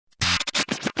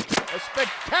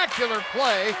spectacular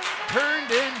play turned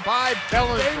in by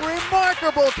Bellinger. A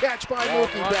remarkable catch by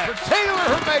Mookie Betts. For Taylor,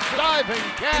 who makes diving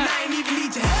catch. And I ain't even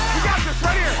need your help. You got this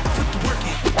right here. Put the work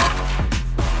in.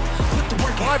 Put the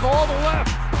work in. Fly ball to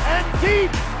left and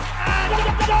deep. And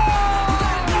goal!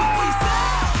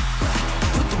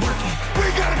 Put the work in.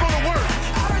 We gotta go to work.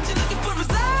 I heard you looking for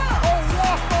results. A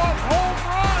walk-off home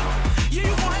run. Yeah,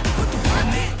 you gonna have to put the work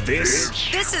in.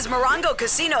 This is Morongo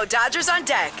Casino Dodgers on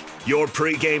deck. Your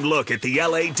pregame look at the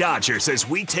LA Dodgers as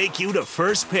we take you to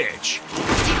first pitch.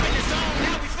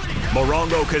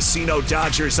 Morongo Casino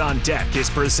Dodgers on deck is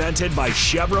presented by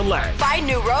Chevrolet, Find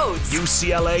new roads.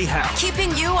 UCLA Health,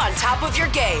 Keeping you on top of your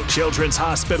game. Children's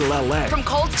Hospital LA, From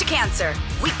colds to cancer,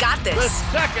 we got The this.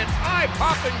 second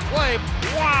eye-popping play.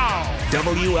 Wow.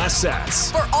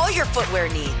 WSS, For all your footwear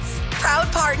needs. Proud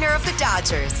partner of the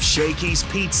Dodgers. Shakey's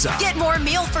Pizza, Get more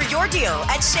meal for your deal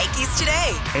at Shakey's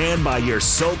today. and by your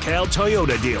SoCal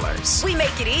Toyota dealers. We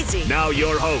make it easy. Now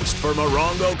your host for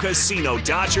Morongo Casino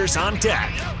Dodgers on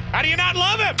deck, How do you not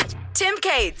love him? Tim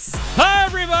Cates. Hi,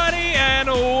 everybody, and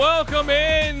welcome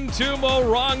in to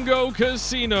Morongo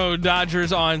Casino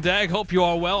Dodgers on deck. Hope you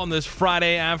are well on this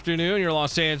Friday afternoon. Your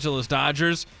Los Angeles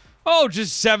Dodgers,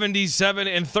 just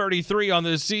 77-33 on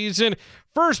this season.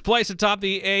 First place atop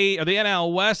the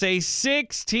NL West, a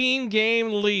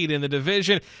 16-game lead in the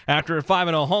division after a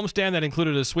 5-0 homestand that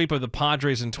included a sweep of the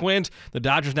Padres and Twins. The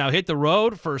Dodgers now hit the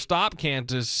road. First stop,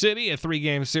 Kansas City, a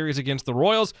 3-game series against the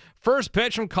Royals. First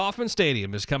pitch from Kauffman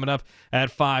Stadium is coming up at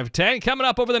 5:10. Coming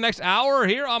up over the next hour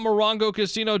here on Morongo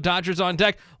Casino Dodgers on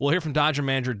deck, we'll hear from Dodger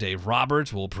manager Dave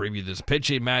Roberts. We'll preview this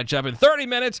pitching matchup in 30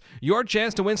 minutes. Your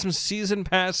chance to win some season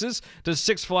passes to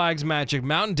Six Flags Magic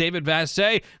Mountain. David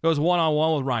Vassegh goes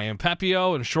one-on-one with Ryan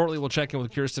Pepio, and shortly we'll check in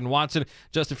with Kirsten Watson.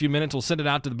 Just a few minutes, we'll send it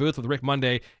out to the booth with Rick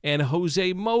Monday and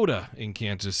Jose Mota in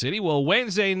Kansas City. Well,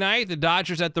 Wednesday night, the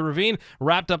Dodgers at the Ravine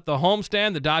wrapped up the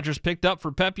homestand. The Dodgers picked up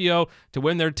for Pepio to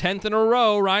win their 10th in a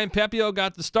row. Ryan Pepio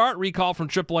got the start, recall from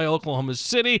AAA Oklahoma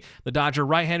City. The Dodger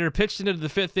right-hander pitched into the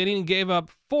 5th inning and gave up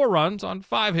 4 runs on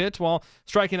 5 hits while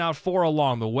striking out 4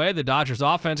 along the way. The Dodgers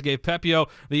offense gave Pepio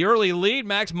the early lead.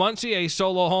 Max Muncy a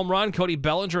solo home run. Cody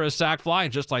Bellinger a sac fly.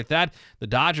 And just like that, the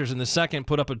Dodgers in the second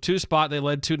put up a 2-spot. They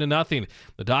led 2-0.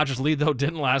 The Dodgers lead, though,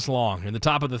 didn't last long. In the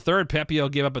top of the third, Pepio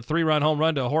gave up a 3-run home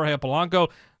run to Jorge Polanco,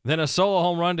 then a solo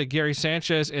home run to Gary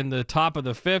Sanchez in the top of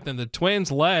the 5th, and the Twins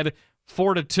led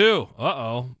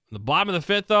 4-2. In the bottom of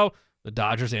the 5th, though, the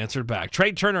Dodgers answered back.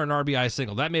 Trey Turner, an RBI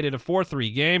single. That made it a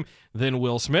 4-3 game. Then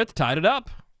Will Smith tied it up.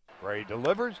 Gray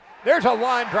delivers. There's a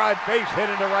line drive base hit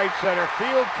into right center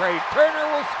field. Trey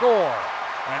Turner will score.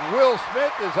 And Will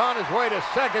Smith is on his way to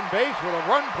second base with a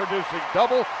run-producing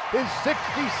double, his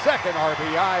 62nd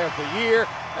RBI of the year.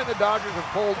 And the Dodgers have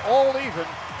pulled all even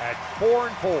at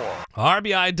 4-4.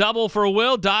 RBI double for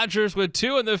Will. Dodgers with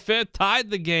 2 in the 5th tied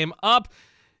the game up.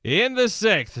 In the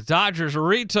 6th, the Dodgers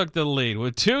retook the lead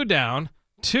with 2 down,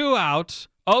 2 outs,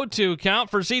 0-2 count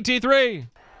for CT3.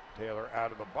 Taylor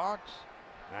out of the box.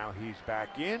 Now he's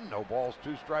back in. No balls,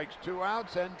 2 strikes, 2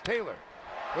 outs, and Taylor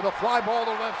with a fly ball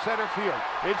to left center field.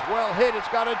 It's well hit. It's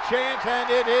got a chance, and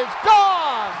it is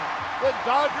gone. The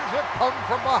Dodgers have come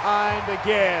from behind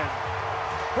again.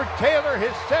 For Taylor,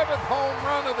 his 7th home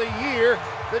run of the year.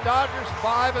 The Dodgers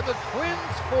 5 and the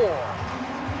Twins 4.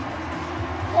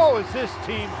 Oh, is this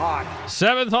team hot?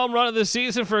 7th home run of the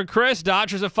season for Chris.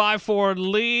 Dodgers a 5-4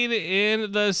 lead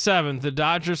in the 7th. The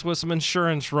Dodgers with some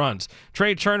insurance runs.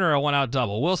 Trey Turner a 1-out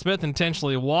double. Will Smith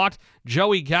intentionally walked.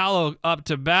 Joey Gallo up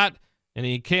to bat, and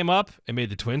he came up and made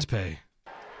the Twins pay.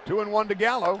 2-1 to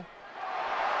Gallo.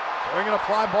 Swinging a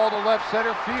fly ball to left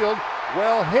center field.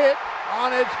 Well hit,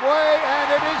 on its way,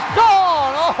 and it is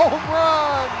gone! A home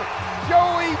run!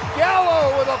 Joey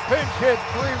Gallo with a pinch hit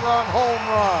 3-run home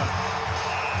run.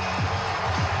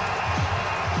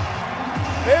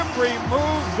 Every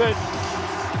move that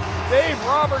Dave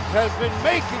Roberts has been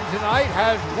making tonight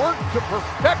has worked to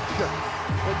perfection.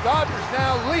 The Dodgers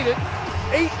now lead it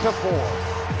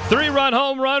 8-4. 3-run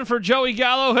home run for Joey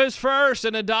Gallo, his first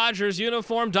in a Dodgers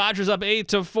uniform. Dodgers up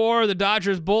 8-4. The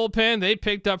Dodgers bullpen, they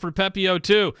picked up for Pepio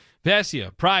too.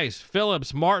 Vesia, Price,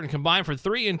 Phillips, Martin combined for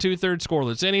 3 2/3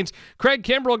 scoreless innings. Craig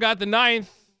Kimbrell got the 9th,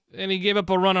 and he gave up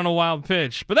a run on a wild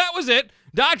pitch. But that was it.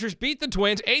 Dodgers beat the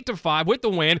Twins 8-5 with the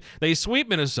win. They sweep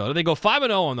Minnesota. They go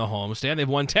 5-0 on the homestand. They've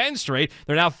won 10 straight.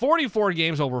 They're now 44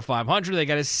 games over 500. They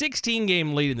got a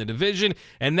 16-game lead in the division,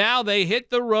 and now they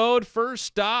hit the road. First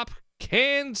stop,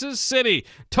 Kansas City.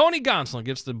 Tony Gonsolin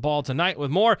gets the ball tonight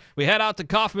with more. We head out to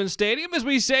Kauffman Stadium as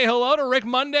we say hello to Rick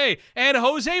Monday and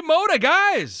Jose Mota,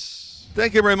 guys.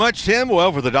 Thank you very much, Tim.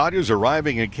 Well, for the Dodgers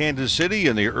arriving in Kansas City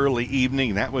in the early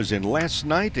evening, that was in last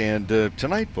night, and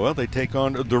tonight, well, they take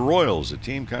on the Royals, a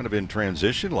team kind of in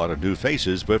transition, a lot of new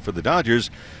faces, but for the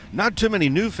Dodgers, not too many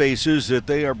new faces that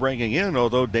they are bringing in,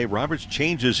 although Dave Roberts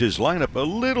changes his lineup a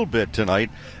little bit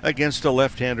tonight against a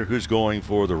left-hander who's going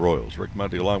for the Royals. Rick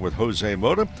Monty along with Jose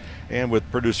Mota and with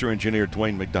producer-engineer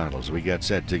Dwayne McDonald as we get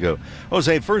set to go.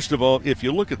 Jose, first of all, if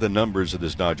you look at the numbers of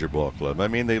this Dodger ball club, I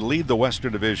mean, they lead the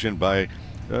Western Division by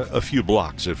a few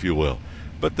blocks, if you will.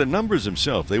 But the numbers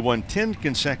themselves, they won 10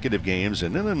 consecutive games,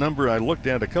 and then a number I looked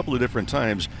at a couple of different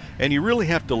times, and you really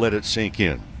have to let it sink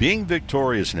in. Being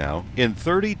victorious now in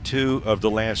 32 of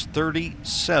the last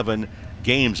 37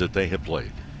 games that they have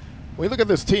played. When you look at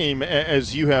this team,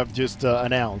 as you have just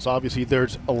announced, obviously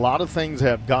there's a lot of things that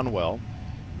have gone well.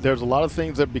 There's a lot of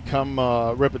things that become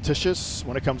repetitious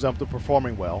when it comes down to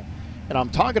performing well. And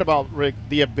I'm talking about, Rick,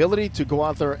 the ability to go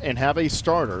out there and have a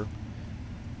starter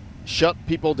shut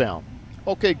people down.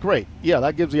 Okay, great. Yeah,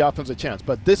 that gives the offense a chance.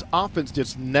 But this offense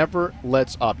just never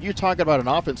lets up. You're talking about an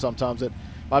offense sometimes that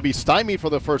might be stymied for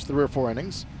the first 3 or 4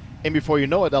 innings, and before you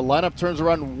know it, that lineup turns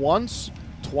around once,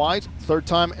 twice, third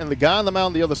time, and the guy on the mound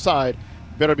on the other side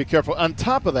better be careful. On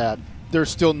top of that,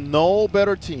 there's still no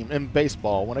better team in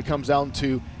baseball when it comes down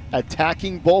to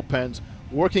attacking bullpens,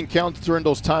 working counts during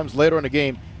those times later in the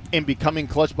game, and becoming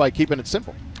clutch by keeping it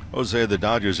simple. Jose, the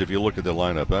Dodgers, if you look at the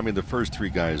lineup, I mean, the first 3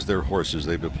 guys, they're horses.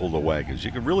 They've been pulled the wagons.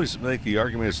 You can really make the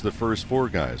argument it's the first 4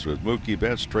 guys with Mookie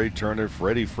Betts, Trey Turner,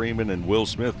 Freddie Freeman, and Will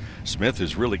Smith. Smith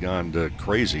has really gone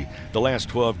crazy. The last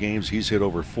 12 games, he's hit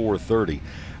over .430.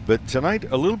 But tonight,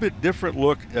 a little bit different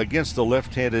look against the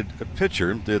left-handed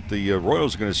pitcher that the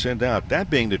Royals are going to send out. That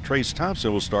being that Trace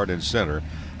Thompson will start in center.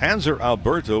 Hanser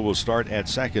Alberto will start at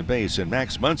second base. And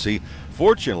Max Muncy,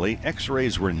 fortunately,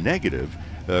 x-rays were negative.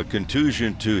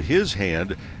 Contusion to his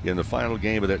hand in the final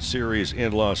game of that series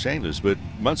in Los Angeles. But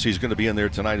Muncy's going to be in there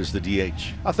tonight as the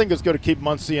DH. I think it's good to keep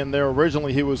Muncy in there.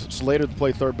 Originally, he was slated to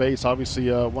play third base.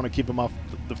 Obviously, want to keep him off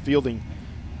the fielding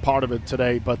part of it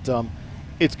today. But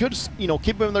it's good to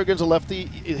keep him in there against a lefty.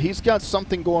 He's got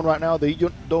something going right now that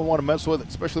you don't want to mess with,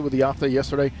 especially with the off day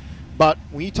yesterday. But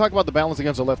when you talk about the balance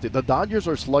against a lefty, the Dodgers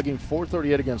are slugging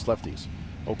 .438 against lefties.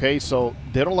 Okay, so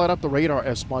they don't light up the radar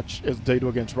as much as they do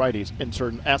against righties in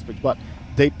certain aspects. But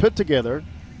they put together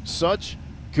such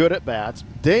good at-bats.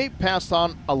 They passed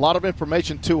on a lot of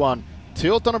information, too, on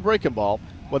tilt on a breaking ball,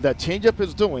 what that changeup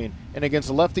is doing. And against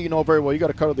the lefty, you know very well, you got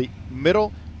to cover the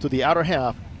middle to the outer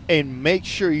half and make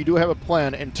sure you do have a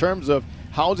plan in terms of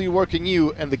how's he working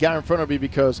you and the guy in front of you,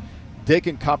 because they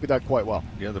can copy that quite well.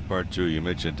 The other part, too, you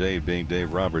mentioned Dave being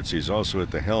Dave Roberts. He's also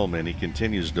at the helm, and he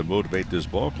continues to motivate this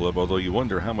ball club, although you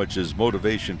wonder how much is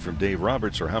motivation from Dave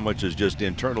Roberts or how much is just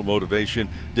internal motivation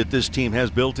that this team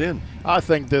has built in. I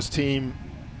think this team,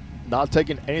 not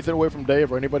taking anything away from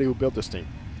Dave or anybody who built this team,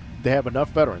 they have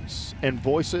enough veterans and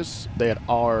voices that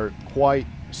are quite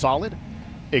solid,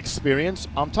 experience.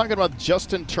 I'm talking about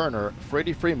Justin Turner,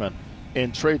 Freddie Freeman,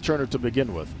 and Trey Turner to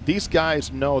begin with. These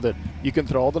guys know that you can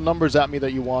throw all the numbers at me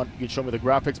that you want, you can show me the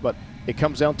graphics, but it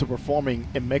comes down to performing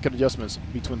and making adjustments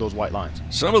between those white lines.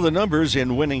 Some of the numbers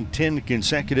in winning 10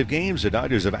 consecutive games, the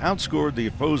Dodgers have outscored the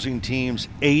opposing teams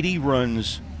 80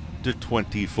 runs to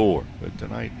 24. But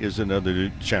tonight is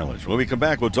another challenge. When we come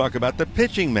back, we'll talk about the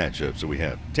pitching matchups that we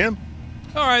have. Tim?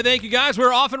 All right, thank you, guys.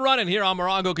 We're off and running here on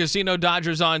Morongo Casino.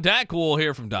 Dodgers on deck. We'll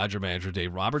hear from Dodger manager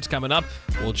Dave Roberts coming up.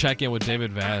 We'll check in with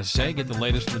David Vassegh, get the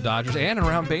latest from the Dodgers and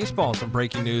around baseball. Some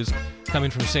breaking news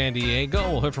coming from San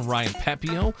Diego. We'll hear from Ryan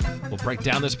Pepio. We'll break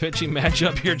down this pitching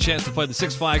matchup here. Chance to play the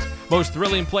Six Flags most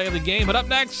thrilling play of the game. But up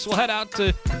next, we'll head out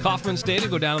to Kauffman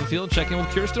Stadium, go down on the field, check in with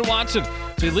Kirsten Watson.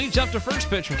 So he leads up to first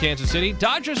pitch from Kansas City.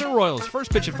 Dodgers and Royals.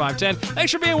 First pitch at 5:10.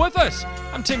 Thanks for being with us.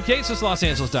 I'm Tim Cates, this is Los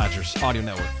Angeles Dodgers Audio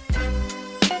Network.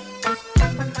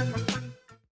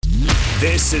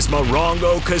 This is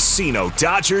Morongo Casino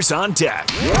Dodgers on deck.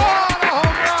 On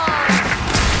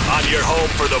your home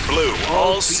for the blue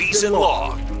all season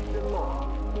long.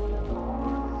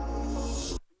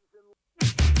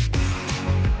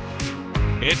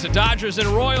 It's the Dodgers and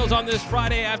Royals on this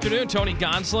Friday afternoon. Tony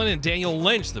Gonsolin and Daniel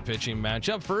Lynch, the pitching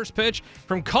matchup. First pitch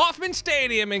from Kauffman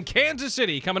Stadium in Kansas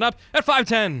City, coming up at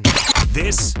 5:10.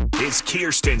 This is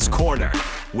Kirsten's Corner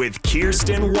with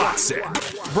Kirsten Watson.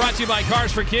 Brought to you by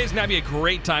Cars for Kids. Now be a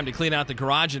great time to clean out the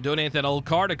garage and donate that old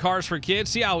car to Cars for Kids.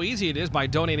 See how easy it is by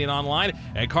donating online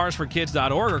at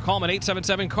carsforkids.org or call them at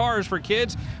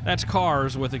 877-CARS-FOR-KIDS. That's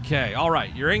cars with a K. All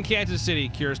right, you're in Kansas City,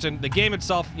 Kirsten. The game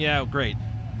itself, yeah, great.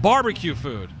 Barbecue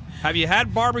food. Have you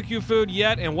had barbecue food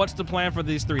yet, and what's the plan for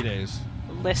these 3 days?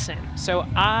 Listen, so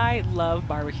I love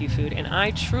barbecue food, and I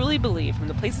truly believe from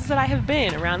the places that I have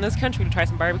been around this country to try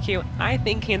some barbecue, I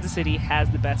think Kansas City has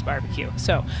the best barbecue.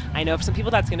 So I know for some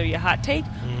people that's going to be a hot take,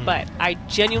 but I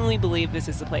genuinely believe this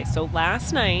is the place. So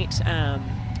last night,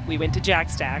 we went to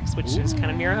Jack Stacks, which is kind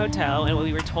of near a hotel, and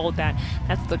we were told that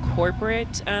that's the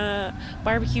corporate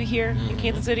barbecue here in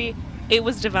Kansas City. It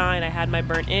was divine. I had my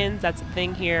burnt ends. That's a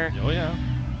thing here. Oh, yeah.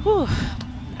 Whew.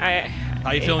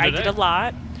 How you feeling I today? did a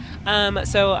lot.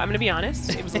 So I'm going to be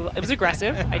honest. It was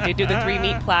aggressive. I did do the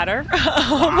 3-meat platter.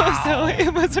 So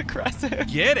it was aggressive.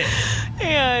 Get it.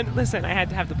 And listen, I had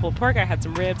to have the pulled pork. I had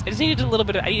some ribs. I just needed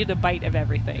I needed a bite of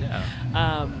everything.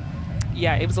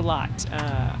 Yeah. It was a lot.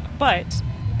 But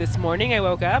this morning I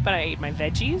woke up and I ate my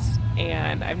veggies,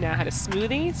 and I've now had a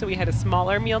smoothie. So we had a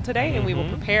smaller meal today, and we will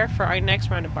prepare for our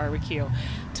next round of barbecue.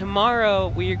 Tomorrow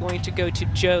we are going to go to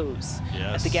Joe's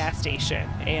at the gas station,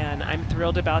 and I'm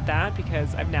thrilled about that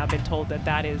because I've now been told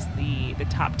that is the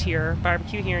top tier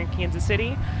barbecue here in Kansas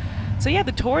City. So yeah,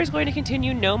 the tour is going to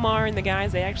continue. Nomar and the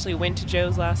guys, they actually went to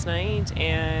Joe's last night,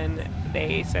 and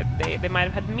they said they might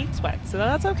have had meat sweats, so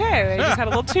that's okay. They just had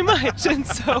a little too much, and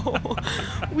so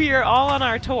we are all on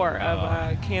our tour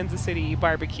of Kansas City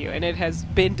barbecue, and it has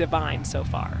been divine so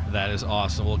far. That is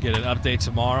awesome. We'll get an update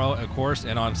tomorrow, of course,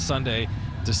 and on Sunday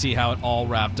to see how it all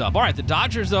wrapped up. All right, the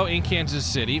Dodgers, though, in Kansas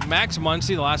City. Max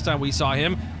Muncy, the last time we saw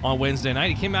him on Wednesday night,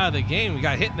 he came out of the game. We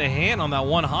got hit in the hand on that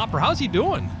one hopper. How's he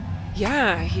doing?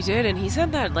 Yeah, he did, and he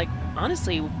said that,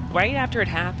 honestly, right after it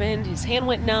happened, his hand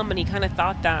went numb, and he kind of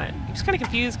thought that he was kind of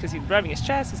confused because he was rubbing his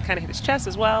chest. He's kind of hit his chest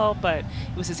as well, but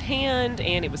it was his hand,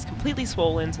 and it was completely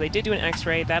swollen, so they did do an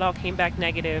x-ray. That all came back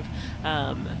negative,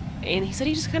 and he said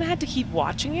he just kind of had to keep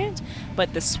watching it,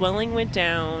 but the swelling went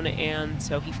down, and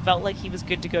so he felt like he was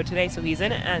good to go today, so he's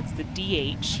in it as the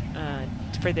DH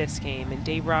for this game, and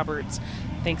Dave Roberts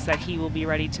thinks that he will be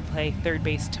ready to play third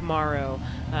base tomorrow.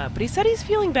 But he said he's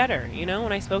feeling better.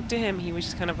 When I spoke to him, he was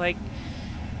just kind of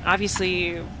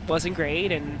obviously wasn't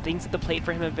great, and things at the plate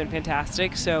for him have been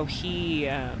fantastic. So he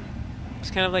was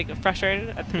kind of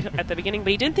frustrated at the beginning, but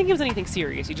he didn't think it was anything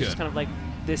serious. He just kind of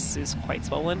this is quite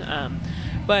swollen.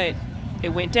 But it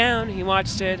went down, he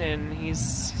watched it, and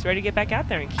he's ready to get back out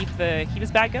there and keep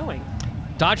his bat going.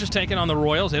 Dodgers taking on the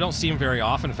Royals. They don't see him very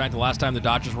often. In fact, the last time the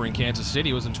Dodgers were in Kansas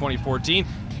City was in 2014.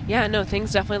 Yeah, no,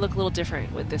 things definitely look a little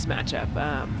different with this matchup.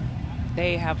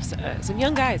 They have some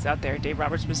young guys out there. Dave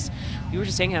Roberts we were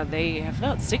just saying how they have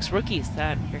about 6 rookies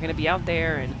that are going to be out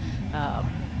there,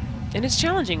 and it's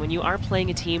challenging when you are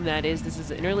playing a team this is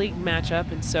an interleague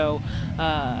matchup, and so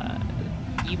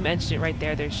you mentioned it right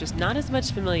there. There's just not as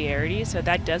much familiarity, so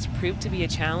that does prove to be a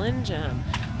challenge.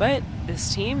 But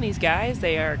this team, these guys,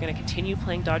 they are going to continue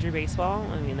playing Dodger baseball.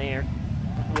 I mean, they are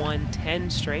won 10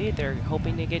 straight. They're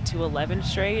hoping to get to 11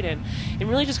 straight, and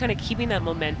really just kind of keeping that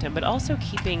momentum, but also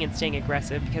keeping and staying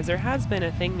aggressive, because there has been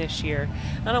a thing this year.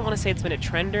 I don't want to say it's been a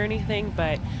trend or anything,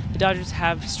 but the Dodgers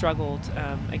have struggled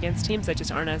against teams that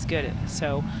just aren't as good.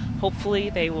 So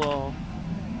hopefully they will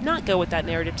not go with that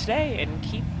narrative today and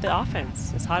keep the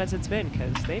offense as hot as it's been,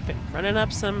 because they've been running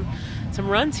up some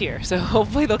runs here. So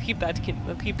hopefully they'll keep that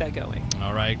going.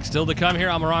 All right, still to come here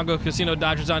on Morongo Casino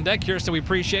Dodgers on Deck. Kirsten, we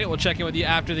appreciate it. We'll check in with you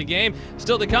after the game.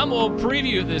 Still to come, we'll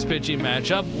preview this pitching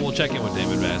matchup. We'll check in with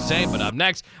David Vassegh, but up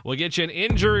next, we'll get you an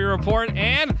injury report,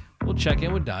 and we'll check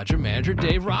in with Dodger manager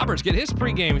Dave Roberts, get his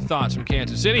pregame thoughts from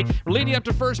Kansas City. We're leading up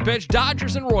to first pitch,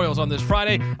 Dodgers and Royals on this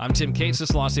Friday. I'm Tim Cates,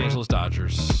 this Los Angeles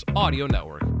Dodgers Audio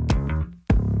Network.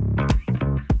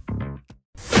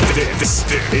 This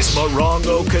is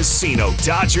Morongo Casino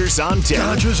Dodgers on Deck.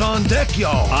 Dodgers on deck,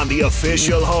 y'all. On the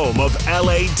official home of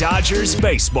LA Dodgers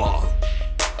baseball.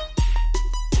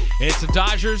 It's the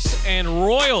Dodgers and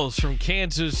Royals from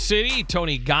Kansas City.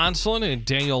 Tony Gonsolin and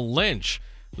Daniel Lynch.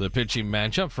 The pitching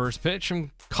matchup, first pitch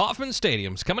from Kauffman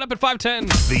Stadium's coming up at 5:10.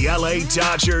 The LA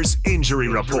Dodgers Injury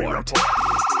Report.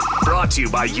 Brought to you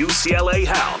by UCLA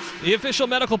Health. The official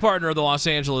medical partner of the Los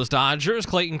Angeles Dodgers,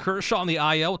 Clayton Kershaw on the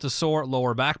IL with a sore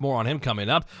lower back. More on him coming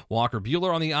up. Walker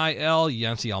Buehler on the IL.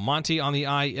 Yancy Almonte on the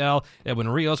IL. Edwin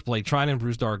Rios, Blake Trinan,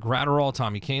 Brusdar Graterol,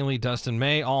 Tommy Kahnle, Dustin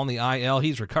May, all on the IL.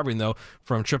 He's recovering, though,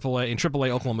 from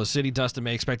AAA Oklahoma City. Dustin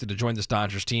May expected to join this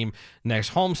Dodgers team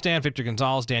next homestand. Victor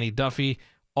Gonzalez, Danny Duffy,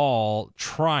 all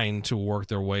trying to work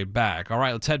their way back. All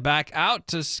right, let's head back out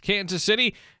to Kansas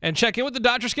City and check in with the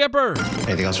Dodger skipper.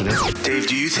 Anything else for Dave? Dave,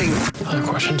 do you think... Other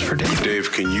questions for Dave? Dave,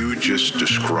 can you just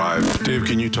describe... Dave,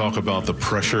 can you talk about the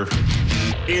pressure?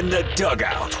 In the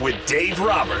Dugout with Dave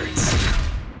Roberts.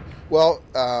 Well,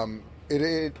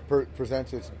 it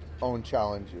presents its own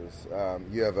challenges.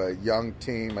 You have a young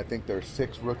team. I think there's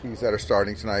 6 rookies that are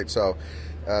starting tonight, so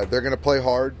they're going to play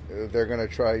hard. They're going to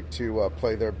try to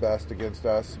play their best against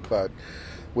us,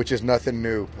 which is nothing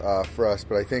new for us.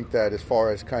 But I think that as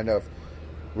far as kind of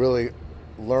really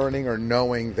learning or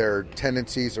knowing their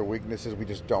tendencies or weaknesses, we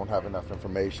just don't have enough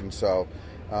information. So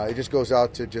it just goes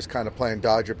out to just kind of playing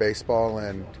Dodger baseball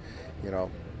and,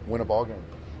 win a ball game.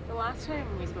 The last time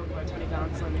we spoke about Tony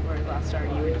Gonsolin before he last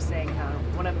started, you were just saying how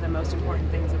one of the most important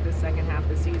things of this second half of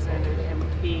the season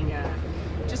and being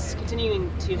just continuing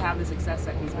to have the success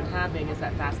that he's been having is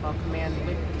that fastball command.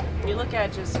 When you look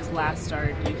at just his last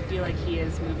start, do you feel like he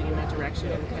is moving in that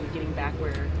direction and kind of getting back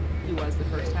where he was the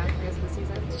first half of the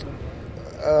season?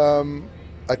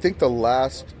 I think the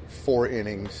last 4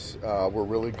 innings were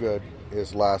really good,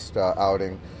 his last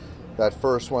outing. That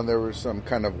first one, there was some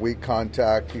kind of weak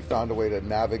contact. He found a way to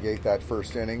navigate that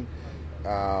first inning.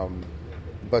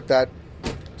 But that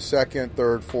second,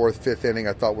 third, fourth, fifth inning,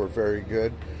 I thought were very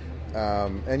good.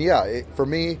 For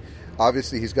me,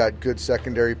 obviously he's got good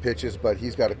secondary pitches, but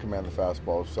he's got to command the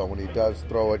fastball. So when he does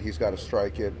throw it, he's got to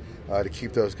strike it to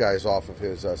keep those guys off of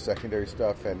his secondary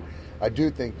stuff. And I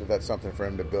do think that that's something for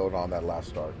him to build on that last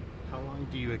start. How long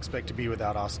do you expect to be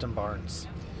without Austin Barnes?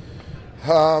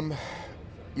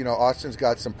 Austin's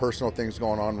got some personal things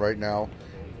going on right now.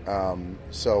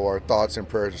 So our thoughts and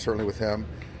prayers are certainly with him.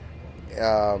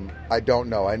 I don't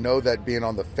know. I know that being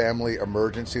on the family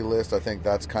emergency list, I think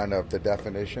that's kind of the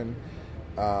definition.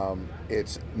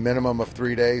 It's minimum of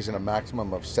 3 days and a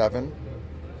maximum of 7.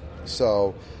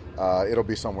 So it'll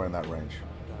be somewhere in that range.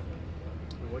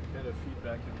 What kind of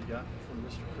feedback have you gotten from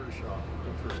Mr. Kershaw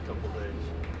the first couple of days?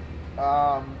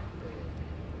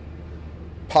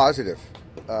 Positive.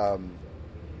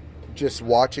 Just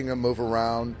watching him move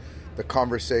around, the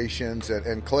conversations,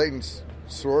 and Clayton's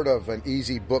sort of an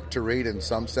easy book to read in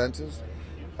some senses,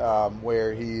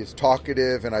 where he's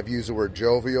talkative, and I've used the word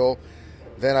jovial.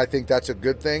 Then I think that's a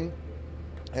good thing.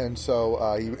 And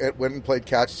so he went and played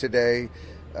catch today.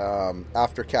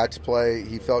 After catch play,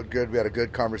 he felt good. We had a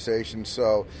good conversation.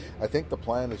 So I think the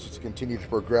plan is just to continue to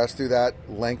progress through that,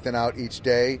 lengthen out each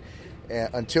day,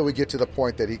 until we get to the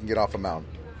point that he can get off a mound.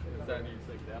 Does that mean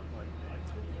like that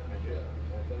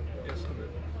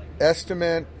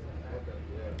Estimate,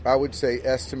 I would say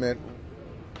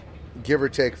give or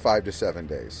take 5 to 7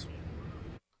 days.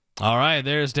 All right,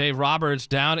 there's Dave Roberts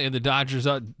down in the Dodgers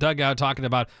dugout talking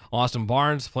about Austin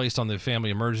Barnes, placed on the family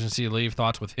emergency leave.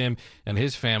 Thoughts with him and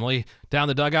his family. Down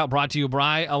the dugout, brought to you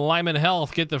by Alignment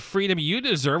Health. Get the freedom you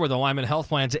deserve with Alignment Health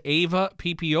Plan's AVA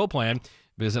PPO plan.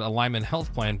 Visit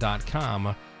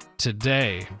alignmenthealthplan.com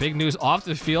today. Big news off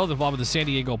the field involving the San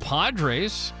Diego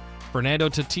Padres. Fernando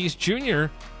Tatis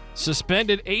Jr.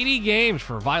 suspended 80 games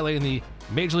for violating the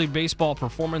Major League Baseball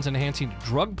performance-enhancing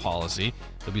drug policy.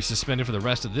 He'll be suspended for the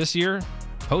rest of this year,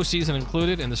 postseason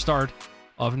included, and the start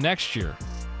of next year.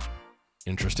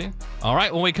 Interesting. All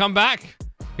right, when we come back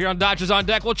here on Dodgers on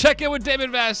Deck, we'll check in with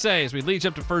David Vassegh as we lead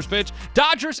up to first pitch.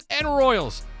 Dodgers and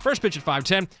Royals. First pitch at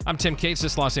 5:10. I'm Tim Cates,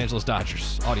 this Los Angeles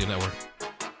Dodgers Audio Network.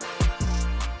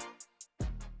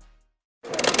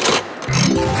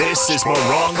 This is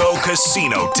Morongo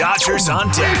Casino Dodgers on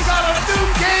Deck. We've got a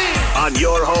new game on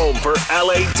your home for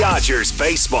LA Dodgers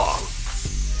baseball.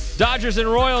 Dodgers and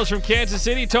Royals from Kansas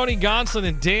City. Tony Gonsolin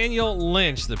and Daniel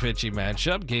Lynch, the pitching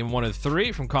matchup. Game 1 of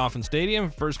 3 from Kauffman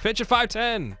Stadium. First pitch at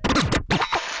 5:10.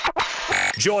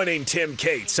 Joining Tim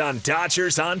Cates on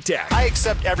Dodgers on Deck. I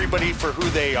accept everybody for who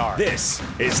they are. This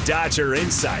is Dodger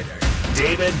Insider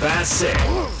David Vassegh.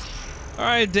 All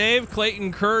right, Dave.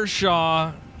 Clayton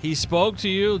Kershaw. He spoke to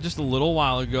you just a little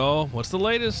while ago. What's the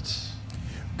latest?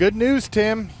 Good news,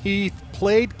 Tim. He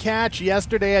played catch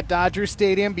yesterday at Dodger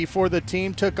Stadium before the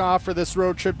team took off for this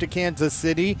road trip to Kansas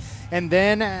City. And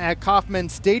then at Kauffman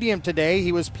Stadium today,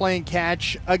 he was playing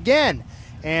catch again.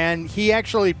 And he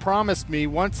actually promised me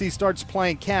once he starts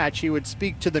playing catch, he would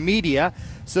speak to the media.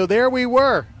 So there we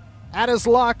were at his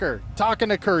locker talking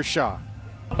to Kershaw.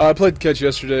 I played catch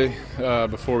yesterday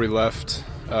before we left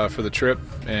for the trip.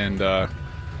 And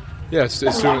yeah,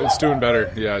 it's doing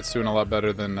better. Yeah, it's doing a lot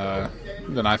better than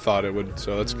I thought it would.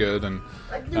 So that's good, and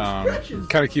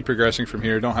kind of keep progressing from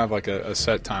here. Don't have like a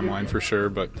set timeline for sure,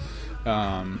 but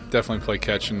definitely play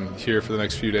catch in here for the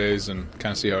next few days and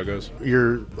kind of see how it goes.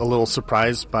 You're a little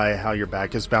surprised by how your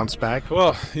back has bounced back?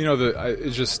 Well,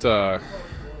 it's just I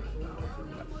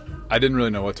didn't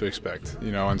really know what to expect,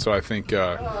 and so I think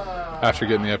after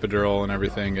getting the epidural and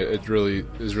everything, it really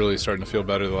is really starting to feel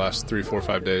better the last 3, 4,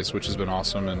 5 days, which has been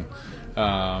awesome. And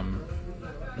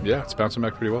yeah, it's bouncing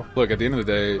back pretty well. Look, at the end of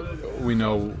the day,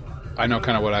 I know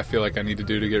kind of what I feel like I need to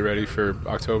do to get ready for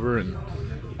October, and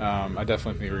I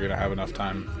definitely think we're going to have enough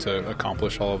time to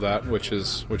accomplish all of that, which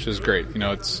is great. You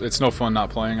know, it's no fun not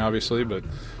playing, obviously, but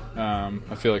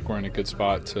I feel like we're in a good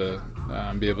spot to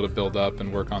be able to build up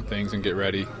and work on things and get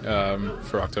ready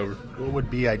for October. What would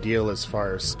be ideal as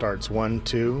far as starts? 1,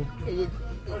 2?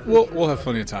 We'll have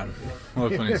plenty of time. We'll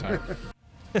have plenty of time.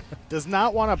 Does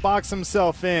not want to box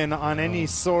himself in on any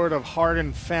sort of hard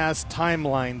and fast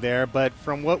timeline there, but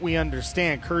from what we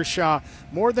understand, Kershaw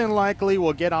more than likely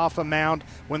will get off a mound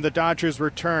when the Dodgers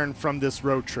return from this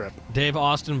road trip. Dave,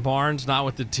 Austin Barnes not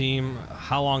with the team.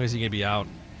 How long is he going to be out?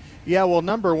 Yeah, well,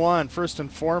 number one, first and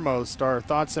foremost, our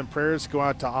thoughts and prayers go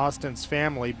out to Austin's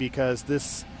family, because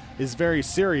this is very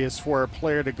serious for a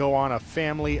player to go on a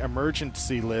family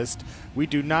emergency list. We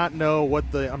do not know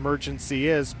what the emergency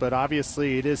is, but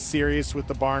obviously it is serious with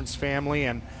the Barnes family,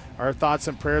 and our thoughts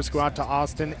and prayers go out to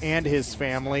Austin and his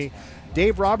family.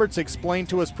 Dave Roberts explained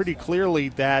to us pretty clearly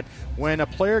that when a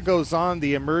player goes on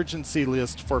the emergency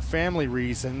list for family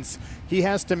reasons, he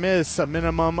has to miss a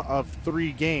minimum of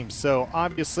 3 games. So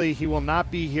obviously he will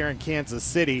not be here in Kansas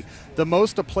City. The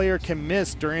most a player can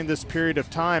miss during this period of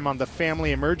time on the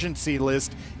family emergency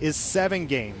list is 7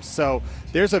 games. So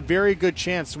there's a very good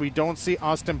chance we don't see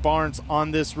Austin Barnes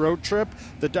on this road trip.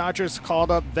 The Dodgers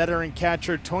called up veteran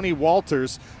catcher Tony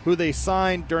Walters, who they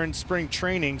signed during spring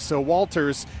training. So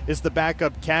Walters is the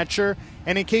backup catcher.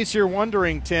 And in case you're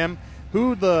wondering, Tim,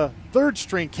 who the third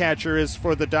string catcher is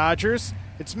for the Dodgers,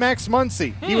 it's Max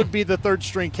Muncy. He would be the third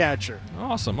string catcher.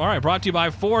 Awesome. All right, brought to you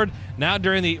by Ford. Now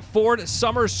during the Ford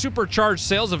Summer Supercharged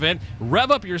sales event,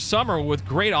 rev up your summer with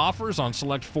great offers on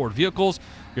select Ford vehicles.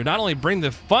 You'll not only bring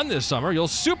the fun this summer, you'll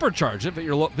supercharge it.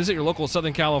 Visit your local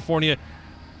Southern California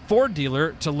Ford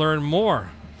dealer to learn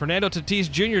more. Fernando Tatis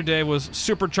Jr. Day was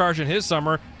supercharged in his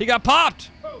summer. He got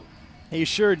popped. He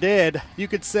sure did. You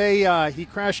could say he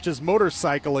crashed his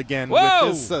motorcycle again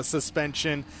with this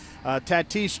suspension.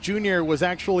 Tatis Jr. was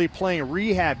actually playing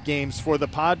rehab games for the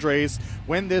Padres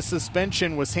when this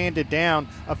suspension was handed down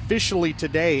officially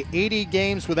today. 80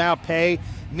 games without pay,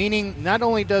 meaning not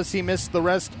only does he miss the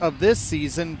rest of this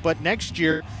season, but next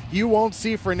year you won't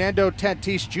see Fernando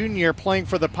Tatis Jr. playing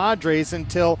for the Padres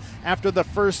until after the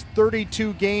first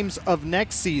 32 games of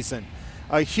next season.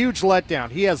 A huge letdown.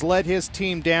 He has let his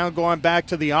team down going back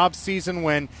to the offseason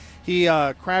when he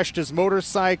crashed his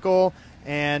motorcycle,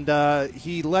 and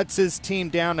he lets his team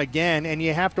down again. And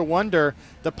you have to wonder,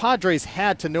 the Padres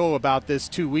had to know about this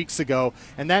 2 weeks ago,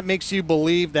 and that makes you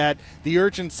believe that the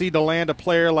urgency to land a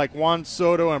player like Juan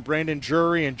Soto and Brandon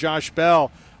Drury and Josh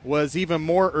Bell was even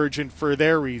more urgent for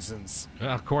their reasons.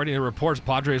 Yeah, according to reports,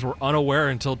 Padres were unaware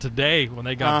until today when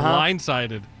they got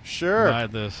blindsided by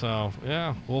this. So,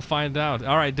 yeah, we'll find out.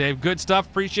 All right, Dave, good stuff.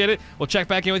 Appreciate it. We'll check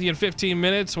back in with you in 15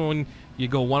 minutes when you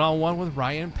go one-on-one with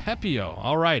Ryan Pepio.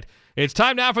 All right. It's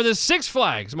time now for the Six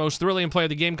Flags Most Thrilling Play of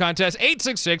the Game contest.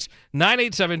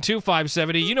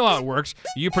 866-987-2570. You know how it works.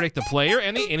 You predict the player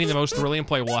and the inning the most thrilling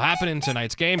play will happen in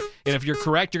tonight's game. And if you're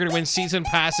correct, you're going to win season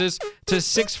passes to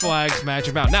Six Flags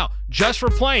Magic Mountain. Now, just for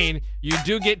playing, you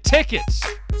do get tickets.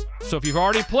 So if you've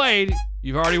already played,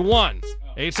 you've already won.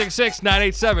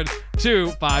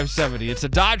 866-987-2570. It's the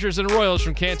Dodgers and Royals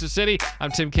from Kansas City.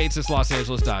 I'm Tim Cates, this Los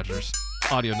Angeles Dodgers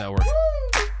Audio Network.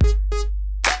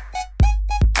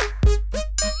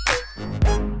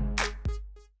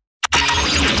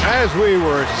 As we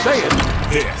were saying,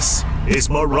 this is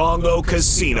Morongo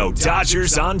Casino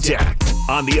Dodgers on Deck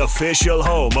on the official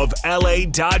home of LA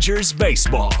Dodgers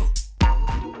baseball.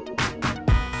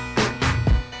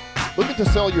 Looking to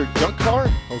sell your junk car?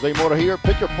 Jose Mota here.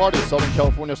 Pick your part in Southern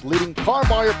California's leading car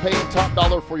buyer, paying top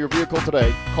dollar for your vehicle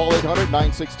today. Call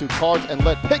 800-962-CARS and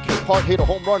let Pick Your Part hit a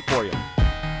home run for you.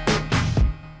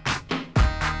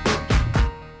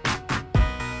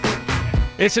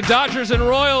 It's the Dodgers and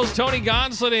Royals. Tony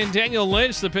Gonsolin and Daniel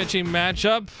Lynch, the pitching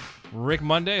matchup. Rick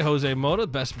Monday, Jose Mota,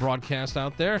 best broadcast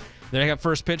out there. They got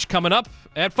first pitch coming up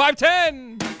at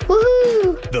 5:10.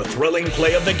 Woo-hoo. The thrilling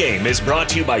play of the game is brought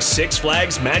to you by Six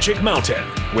Flags Magic Mountain,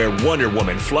 where Wonder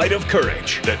Woman Flight of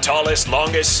Courage, the tallest,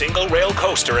 longest single-rail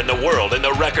coaster in the world and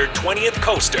the record 20th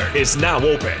coaster, is now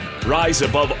open. Rise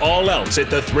above all else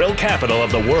at the thrill capital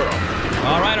of the world.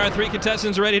 All right, our 3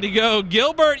 contestants ready to go.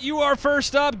 Gilbert, you are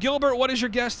first up. Gilbert, what is your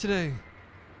guess today?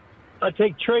 I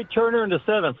take Trey Turner in the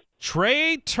 7th.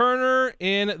 Trey Turner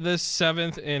in the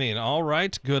 7th inning. All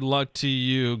right, good luck to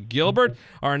you, Gilbert.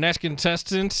 Our next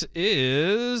contestant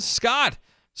is Scott.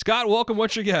 Scott, welcome.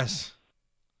 What's your guess?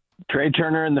 Trey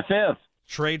Turner in the 5th.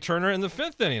 Trey Turner in the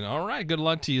 5th inning. All right, good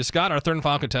luck to you, Scott. Our third and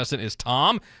final contestant is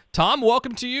Tom. Tom,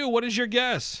 welcome to you. What is your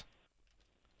guess?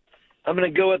 I'm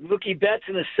going to go with Mookie Betts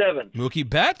in the 7th. Mookie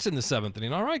Betts in the 7th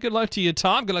inning. All right, good luck to you,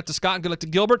 Tom. Good luck to Scott. Good luck to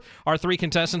Gilbert, our 3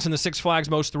 contestants in the Six Flags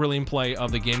Most Thrilling Play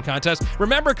of the Game contest.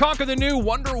 Remember, conquer the new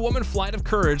Wonder Woman Flight of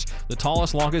Courage, the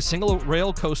tallest, longest single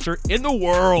rail coaster in the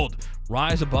world.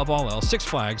 Rise above all else. Six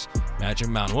Flags Magic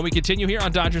Mountain. When we continue here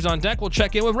on Dodgers on Deck, we'll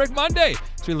check in with Rick Monday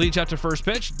as we lead you out to first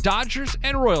pitch. Dodgers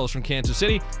and Royals from Kansas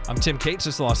City. I'm Tim Cates.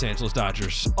 This is the Los Angeles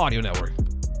Dodgers Audio Network.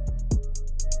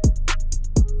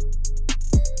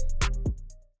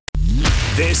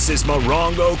 This is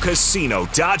Morongo Casino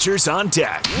Dodgers on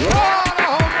Deck.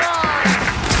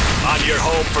 On your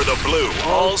home for the blue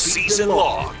all season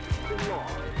long.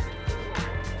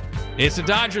 It's the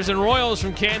Dodgers and Royals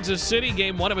from Kansas City.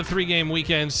 Game 1 of a 3-game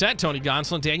weekend set. Tony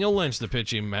Gonsolin, Daniel Lynch, the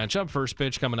pitching matchup. First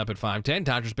pitch coming up at 5:10.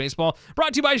 Dodgers baseball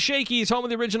brought to you by Shakey's, home of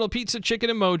the original pizza, chicken,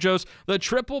 and mojos. The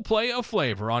triple play of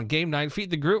flavor on game night.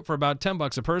 Feed the group for about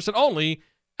 $10 a person, only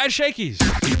at Shakey's.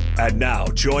 And now,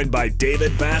 joined by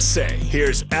David Massey,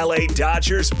 here's LA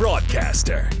Dodgers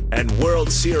broadcaster and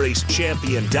World Series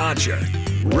champion Dodger,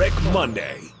 Rick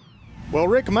Monday. Well,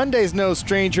 Rick Monday's no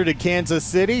stranger to Kansas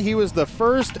City. He was the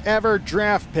first ever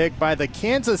draft pick by the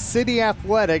Kansas City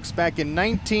Athletics back in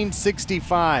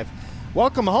 1965.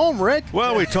 Welcome home, Rick.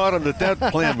 Well, we taught him that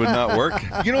plan would not work.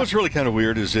 You know what's really kind of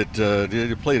weird is that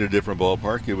it played a different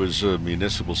ballpark. It was a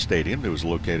municipal stadium. It was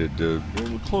located a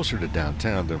little closer to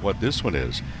downtown than what this one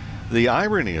is. The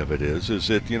irony of it is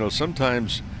that,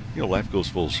 sometimes, life goes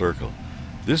full circle.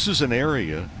 This is an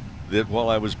area that while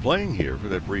I was playing here for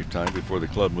that brief time before the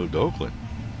club moved to Oakland,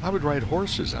 I would ride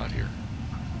horses out here.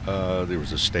 There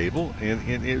was a stable, and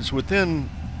it's within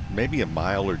maybe a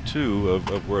mile or two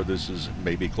of where this is,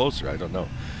 maybe closer, I don't know.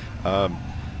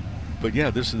 But yeah,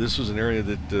 this was an area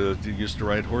that used to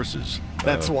ride horses.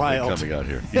 That's wild. Coming out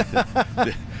here.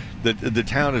 The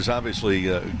town has obviously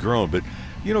grown, but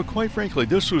quite frankly,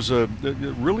 this was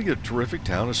really a terrific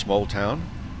town, a small town,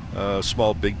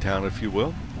 small big town, if you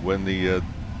will, when the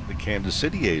Kansas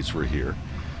City A's were here.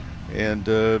 And,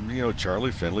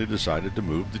 Charlie Finley decided to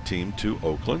move the team to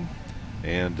Oakland.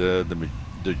 And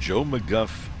the Joe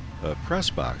McGuff press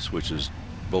box, which is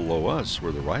below us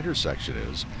where the writer section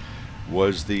is,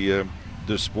 was the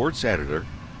sports editor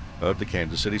of the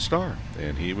Kansas City Star.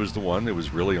 And he was the one that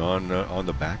was really on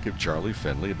the back of Charlie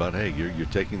Finley about, hey, you're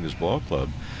taking this ball club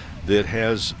that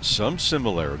has some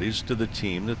similarities to the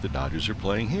team that the Dodgers are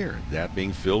playing here, that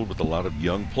being filled with a lot of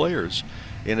young players.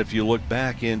 And if you look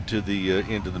back into the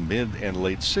mid and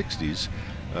late 60s,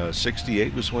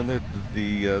 68 was when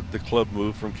the club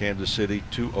moved from Kansas City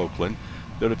to Oakland.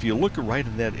 But if you look right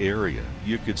in that area,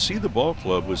 you could see the ball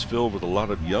club was filled with a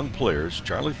lot of young players.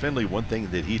 Charlie Finley, one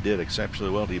thing that he did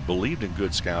exceptionally well, he believed in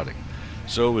good scouting.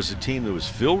 So it was a team that was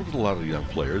filled with a lot of young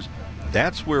players.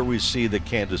 That's where we see the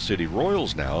Kansas City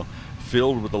Royals now,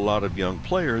 filled with a lot of young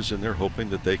players, and they're hoping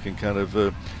that they can kind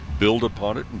of build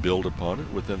upon it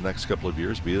within the next couple of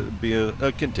years, be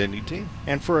a continued team.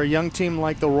 And for a young team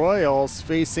like the Royals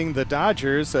facing the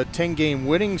Dodgers, a 10-game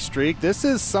winning streak, this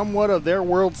is somewhat of their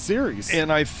World Series.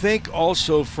 And I think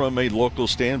also from a local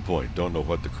standpoint, don't know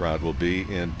what the crowd will be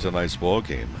in tonight's ball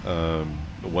game.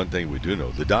 One thing we do know,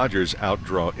 the Dodgers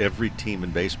outdraw every team in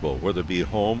baseball, whether it be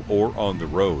home or on the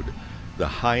road. The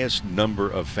highest number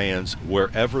of fans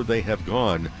wherever they have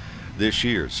gone this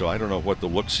year. So I don't know what the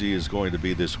look-see is going to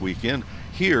be this weekend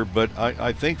here, but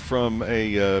I think from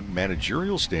a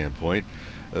managerial standpoint,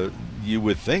 you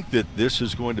would think that this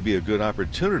is going to be a good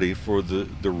opportunity for the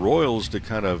Royals to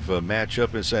kind of match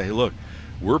up and say, hey, look,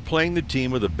 we're playing the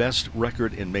team with the best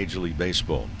record in Major League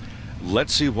Baseball.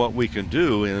 Let's see what we can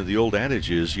do. And the old adage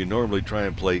is you normally try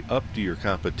and play up to your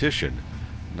competition,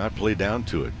 not play down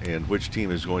to it. And which team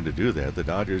is going to do that? The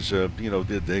Dodgers,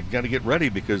 they've got to get ready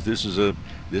because this is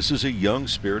a young,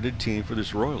 spirited team for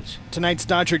this Royals. Tonight's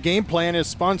Dodger Game Plan is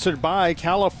sponsored by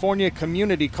California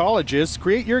Community Colleges.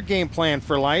 Create your game plan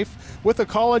for life with a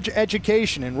college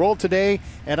education. Enroll today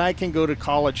at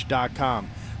icangotocollege.com.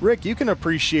 Rick, you can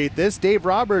appreciate this. Dave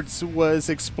Roberts was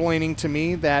explaining to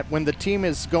me that when the team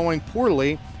is going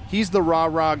poorly, he's the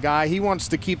rah-rah guy. He wants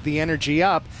to keep the energy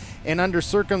up. And under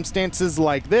circumstances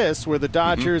like this, where the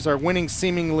Dodgers are winning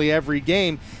seemingly every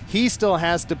game, he still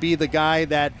has to be the guy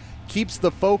that keeps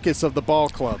the focus of the ball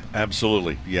club.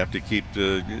 Absolutely. You have to keep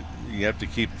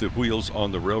the wheels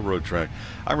on the railroad track.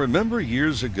 I remember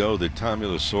years ago that Tommy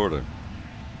Lasorda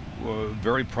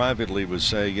very privately would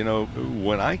say,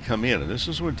 when I come in, and this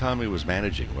is when Tommy was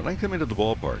managing, when I come into the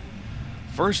ballpark,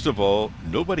 first of all,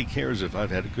 nobody cares if I've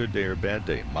had a good day or a bad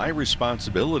day. My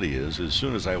responsibility is, as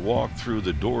soon as I walk through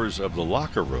the doors of the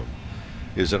locker room,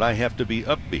 is that I have to be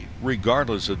upbeat,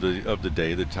 regardless of the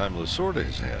day that Tommy Lasorda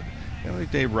has had. And I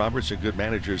think Dave Roberts and good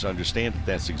managers understand that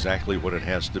that's exactly what it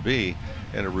has to be,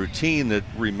 and a routine that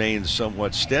remains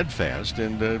somewhat steadfast.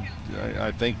 And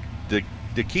I think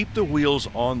to keep the wheels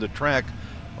on the track,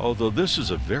 although this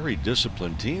is a very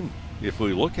disciplined team, if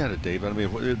we look at it, Dave, I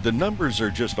mean, the numbers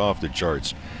are just off the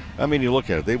charts. I mean, you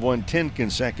look at it, they've won 10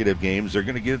 consecutive games. They're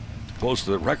going to get close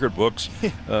to the record books,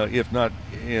 if not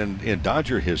in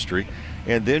Dodger history.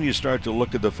 And then you start to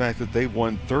look at the fact that they've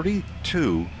won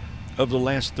 32 of the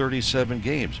last 37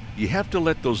 games. You have to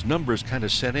let those numbers kind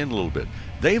of set in a little bit.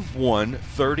 They've won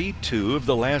 32 of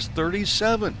the last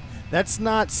 37. That's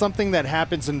not something that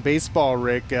happens in baseball,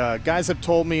 Rick. Guys have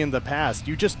told me in the past,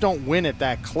 you just don't win at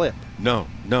that clip. No,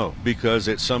 because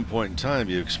at some point in time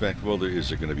you expect, well, is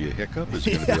there going to be a hiccup? Is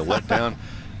there going to be a letdown?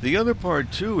 The other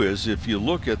part, too, is if you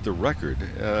look at the record,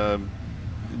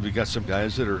 we got some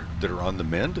guys that are on the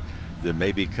mend that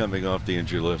may be coming off the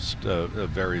injury list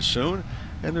very soon.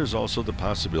 And there's also the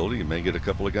possibility you may get a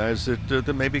couple of guys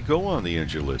that maybe go on the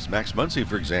injury list. Max Muncy,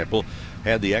 for example,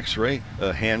 had the X-ray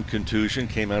hand contusion,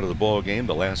 came out of the ball game,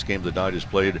 the last game the Dodgers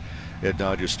played at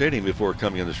Dodger Stadium before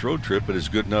coming on this road trip, but is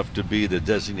good enough to be the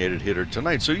designated hitter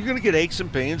tonight. So you're going to get aches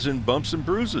and pains and bumps and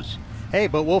bruises. Hey,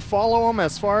 but we'll follow them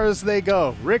as far as they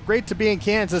go. Rick, great to be in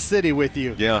Kansas City with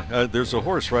you. Yeah, there's a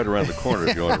horse right around the corner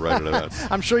if you want to ride it out.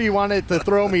 I'm sure you wanted to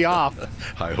throw me off.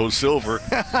 Hi-ho Silver.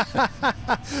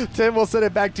 Tim, we'll send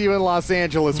it back to you in Los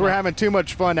Angeles. We're having too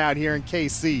much fun out here in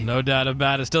KC. No doubt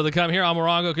about it. Still to come here on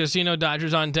Morongo Casino,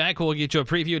 Dodgers on deck. We'll get you a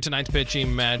preview of tonight's pitching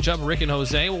matchup. Rick and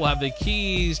Jose will have the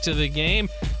keys to the game.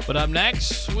 But up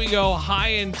next, we go high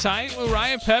and tight with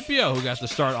Ryan Pepiot, who got the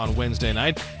start on Wednesday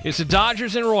night. It's the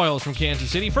Dodgers and Royals from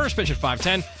Kansas City. First pitch at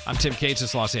 5:10. I'm Tim Cates.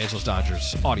 It's Los Angeles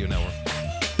Dodgers Audio Network.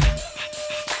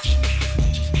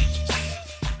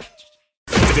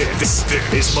 This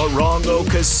is Morongo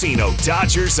Casino.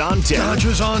 Dodgers on deck.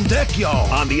 Dodgers on deck,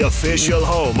 y'all. On the official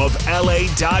home of LA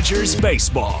Dodgers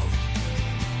baseball.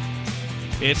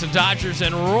 It's the Dodgers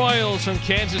and Royals from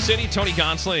Kansas City. Tony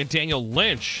Gonsolin and Daniel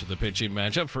Lynch, the pitching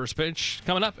matchup. First pitch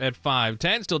coming up at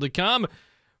 5:10. Still to come,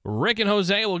 Rick and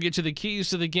Jose will get you the keys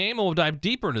to the game, and we'll dive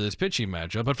deeper into this pitching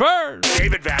matchup. But first,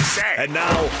 David Vassegh. And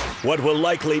now, what will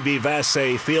likely be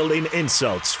Vassegh fielding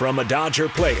insults from a Dodger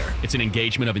player. It's an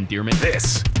engagement of endearment.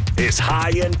 This is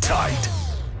High and Tight.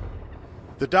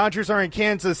 The Dodgers are in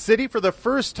Kansas City for the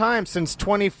first time since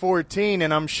 2014,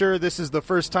 and I'm sure this is the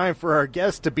first time for our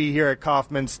guest to be here at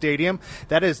Kauffman Stadium.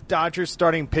 That is Dodgers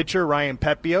starting pitcher Ryan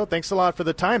Pepiot. Thanks a lot for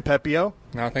the time, Pepiot.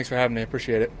 No, thanks for having me. I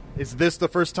appreciate it. Is this the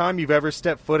first time you've ever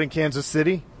stepped foot in Kansas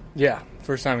City? Yeah,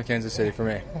 first time in Kansas City for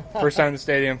me. First time in the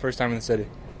stadium, first time in the city.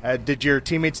 Did your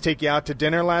teammates take you out to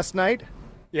dinner last night?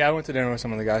 Yeah, I went to dinner with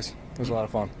some of the guys. It was a lot of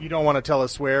fun. You don't want to tell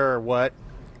us where or what?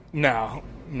 No,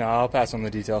 I'll pass on the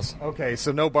details. Okay,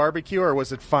 so no barbecue, or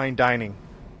was it fine dining?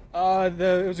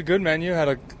 It was a good menu. Had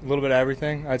a little bit of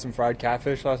everything. I had some fried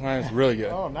catfish last night. It was really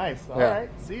good. Oh, nice. All right.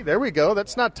 See, there we go.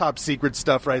 That's not top secret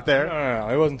stuff right there. No.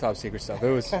 It wasn't top secret stuff. It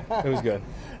was good.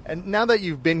 And now that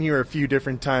you've been here a few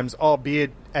different times,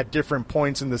 albeit at different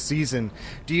points in the season,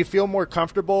 do you feel more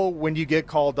comfortable when you get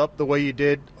called up the way you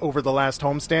did over the last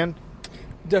homestand?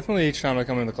 Definitely each time I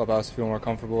come into the clubhouse I feel more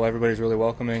comfortable. Everybody's really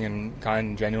welcoming and kind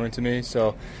and genuine to me.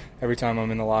 So every time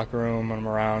I'm in the locker room, when I'm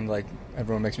around,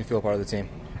 everyone makes me feel part of the team.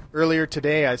 Earlier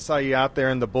today, I saw you out there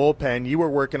in the bullpen. You were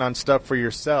working on stuff for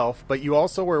yourself, but you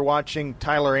also were watching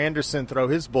Tyler Anderson throw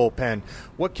his bullpen.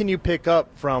 What can you pick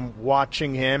up from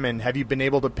watching him, and have you been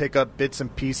able to pick up bits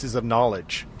and pieces of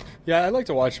knowledge? Yeah, I like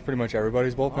to watch pretty much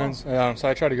everybody's bullpens. So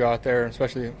I try to go out there,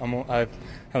 especially I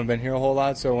haven't been here a whole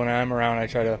lot, so when I'm around, I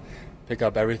try to pick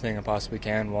up everything I possibly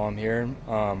can while I'm here,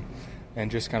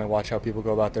 and just kind of watch how people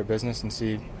go about their business and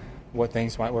see what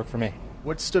things might work for me.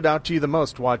 What stood out to you the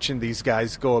most watching these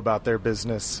guys go about their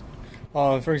business?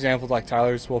 For example, like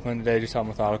Tyler's bullpen today, just how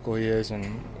methodical he is,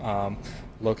 and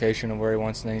location of where he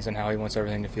wants things and how he wants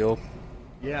everything to feel.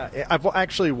 Yeah, I've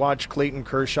actually watched Clayton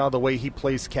Kershaw, the way he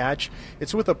plays catch.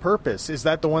 It's with a purpose. Is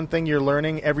that the one thing you're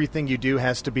learning? Everything you do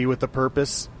has to be with a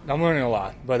purpose? I'm learning a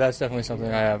lot, but that's definitely something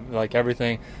I have. Like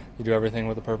everything, you do everything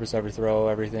with a purpose, every throw,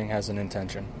 everything has an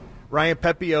intention. Ryan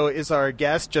Pepiot is our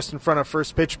guest just in front of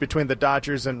first pitch between the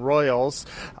Dodgers and Royals.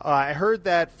 I heard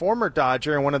that former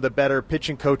Dodger and one of the better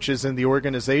pitching coaches in the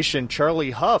organization,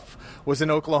 Charlie Huff, was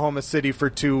in Oklahoma City for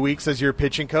 2 weeks as your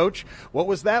pitching coach. What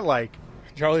was that like?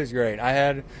 Charlie's great.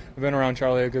 I've been around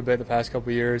Charlie a good bit the past couple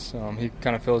of years. He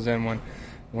kind of fills in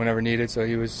whenever needed. So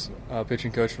he was a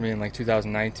pitching coach for me in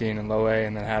 2019 in Low A,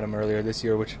 and then had him earlier this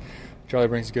year, which Charlie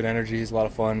brings good energy. He's a lot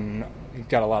of fun. He's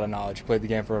got a lot of knowledge. He played the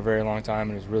game for a very long time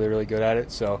and is really, really good at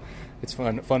it. So it's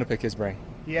fun to pick his brain.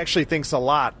 He actually thinks a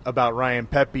lot about Ryan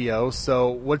Pepio. So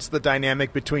what's the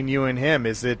dynamic between you and him?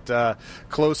 Is it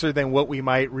closer than what we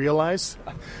might realize?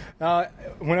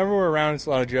 Whenever we're around, it's a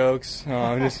lot of jokes.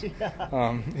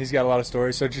 He's got a lot of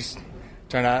stories, so just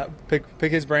trying to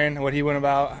pick his brain, what he went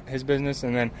about, his business,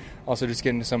 and then also just get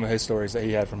into some of his stories that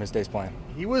he had from his days playing.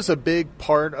 He was a big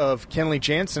part of Kenley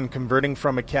Jansen converting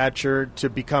from a catcher to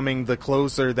becoming the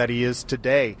closer that he is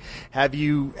today. Have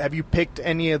you picked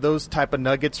any of those type of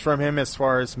nuggets from him as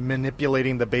far as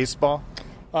manipulating the baseball?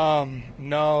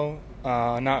 No,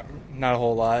 not a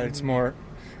whole lot. It's more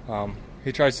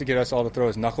he tries to get us all to throw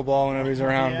his knuckleball whenever he's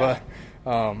around, but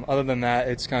other than that,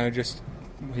 it's kind of just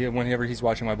whenever he's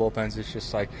watching my bullpens, it's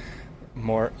just like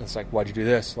more. It's like, why'd you do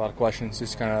this? A lot of questions,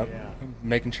 just kind of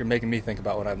making me think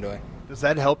about what I'm doing. Does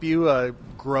that help you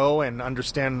grow and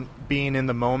understand being in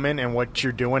the moment and what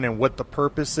you're doing and what the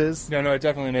purpose is? No, it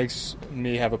definitely makes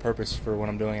me have a purpose for what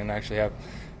I'm doing and actually have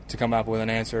to come up with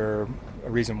an answer or a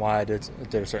reason why I did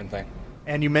a certain thing.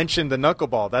 And you mentioned the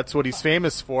knuckleball. That's what he's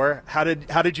famous for. How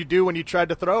did you do when you tried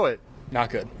to throw it?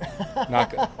 Not good. Not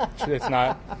good. It's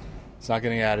not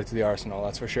getting added to the arsenal,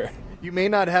 that's for sure. You may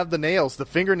not have the nails. The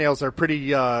fingernails are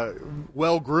pretty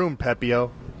well-groomed,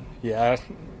 Pepio. Yeah,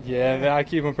 I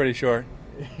keep them pretty short.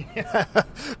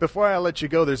 Before I let you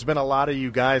go, there's been a lot of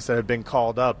you guys that have been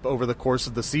called up over the course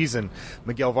of the season.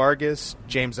 Miguel Vargas,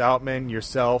 James Outman,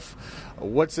 yourself.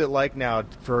 What's it like now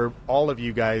for all of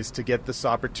you guys to get this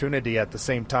opportunity at the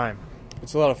same time?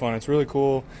 It's a lot of fun. It's really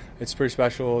cool. It's pretty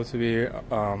special to be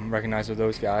recognized with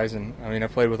those guys. And, I mean,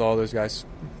 I've played with all those guys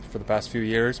for the past few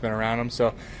years, been around them.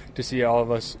 So to see all of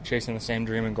us chasing the same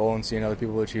dream and goal and seeing other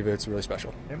people achieve it, it's really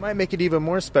special. It might make it even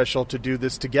more special to do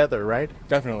this together, right?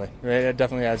 Definitely. It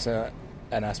definitely adds an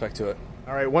aspect to it.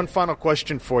 All right, one final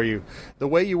question for you. The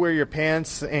way you wear your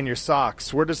pants and your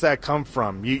socks, where does that come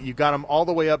from? You got them all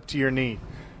the way up to your knee.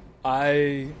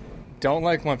 I don't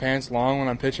like my pants long when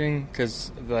I'm pitching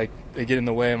because they get in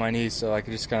the way of my knees, so I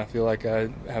just kind of feel like I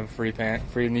have free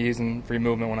knees and free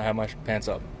movement when I have my pants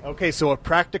up. Okay, so a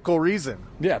practical reason.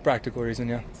 Yeah, practical reason,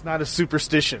 yeah. It's not a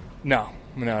superstition. No,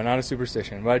 not a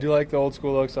superstition. But I do like the old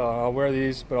school looks. I'll wear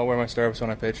these, but I'll wear my stirrups when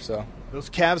I pitch. So those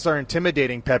calves are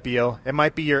intimidating, Pepio. It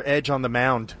might be your edge on the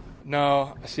mound.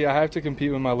 No, see, I have to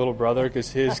compete with my little brother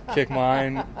because his kick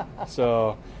mine.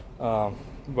 So,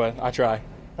 but I try.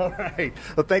 All right.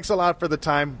 Well, thanks a lot for the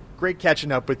time. Great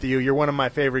catching up with you. You're one of my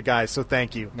favorite guys, so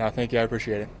thank you. No, thank you. I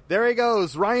appreciate it. There he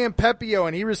goes, Ryan Pepio,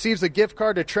 and he receives a gift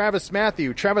card to Travis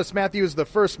Matthew. Travis Matthew is the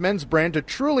first men's brand to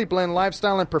truly blend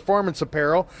lifestyle and performance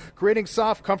apparel, creating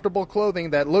soft, comfortable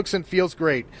clothing that looks and feels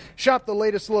great. Shop the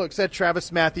latest looks at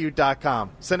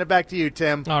TravisMatthew.com. Send it back to you,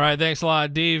 Tim. All right. Thanks a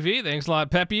lot, DV. Thanks a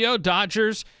lot, Pepio.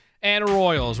 Dodgers and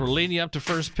Royals. We're leading you up to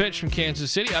first pitch from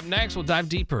Kansas City. Up next, we'll dive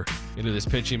deeper into this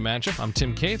pitching matchup. I'm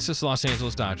Tim Cates. This is Los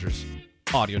Angeles Dodgers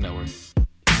Audio Network.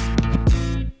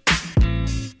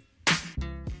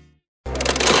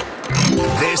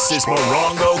 This is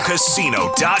Morongo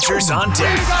Casino Dodgers on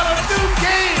deck. We got a new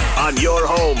game on your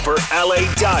home for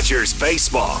LA Dodgers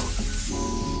baseball.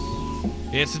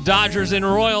 It's Dodgers and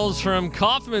Royals from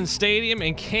Kauffman Stadium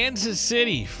in Kansas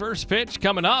City. First pitch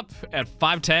coming up at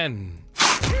 5:10.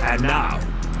 And now,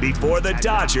 before the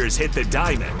Dodgers hit the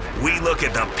diamond, we look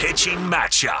at the pitching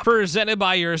matchup. Presented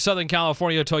by your Southern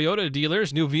California Toyota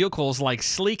dealers, new vehicles like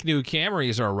sleek new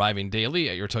Camrys are arriving daily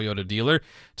at your Toyota dealer.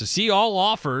 To see all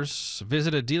offers,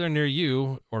 visit a dealer near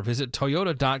you or visit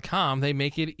Toyota.com. They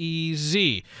make it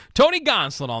easy. Tony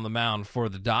Gonsolin on the mound for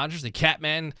the Dodgers. The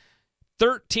Catman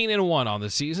 13-1 on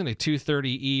the season, a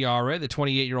 2.30 ERA. The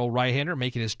 28-year-old right-hander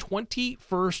making his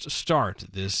 21st start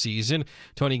this season.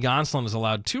 Tony Gonsolin has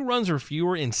allowed 2 runs or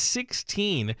fewer in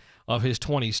 16 of his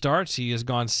 20 starts. He has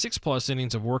gone 6+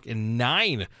 innings of work in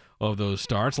 9 of those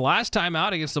starts. Last time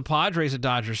out against the Padres at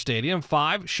Dodger Stadium,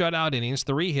 5 shutout innings,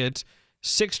 3 hits,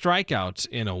 6 strikeouts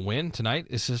in a win. Tonight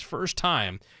is his first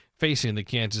time facing the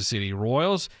Kansas City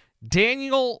Royals.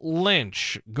 Daniel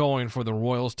Lynch going for the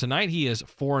Royals tonight. He is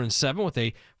 4-7 with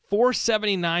a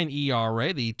 4.79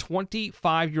 ERA. The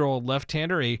 25-year-old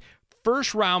left-hander, a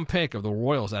first-round pick of the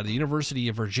Royals out of the University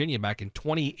of Virginia back in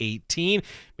 2018.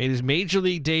 Made his major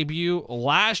league debut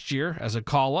last year as a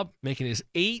call-up, making his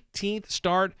 18th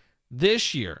start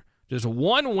this year. Just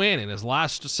 1 win in his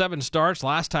last 7 starts.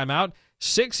 Last time out,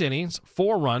 6 innings,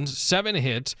 4 runs, 7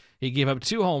 hits. He gave up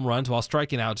 2 home runs while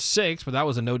striking out 6, but that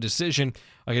was a no decision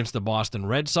against the Boston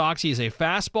Red Sox. He's a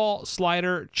fastball,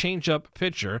 slider, changeup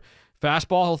pitcher.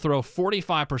 Fastball, he'll throw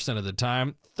 45% of the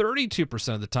time.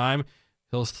 32% of the time,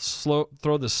 he'll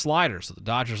throw the slider. So the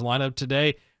Dodgers lineup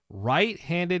today,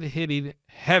 right-handed hitting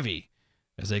heavy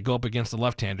as they go up against the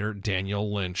left-hander,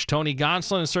 Daniel Lynch. Tony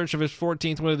Gonsolin in search of his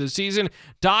 14th win of the season.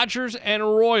 Dodgers and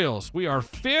Royals. We are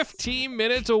 15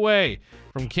 minutes away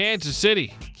from Kansas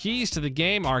City. Keys to the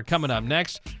game are coming up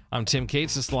next. I'm Tim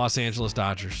Cates. This is the Los Angeles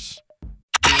Dodgers.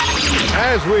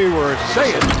 As we were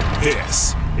saying,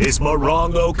 this is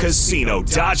Morongo Casino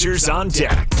Dodgers on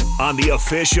Deck on the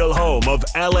official home of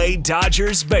LA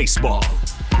Dodgers baseball.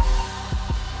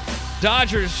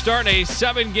 Dodgers start a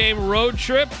 7-game road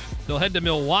trip. They'll head to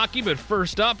Milwaukee, but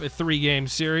first up, a 3-game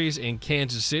series in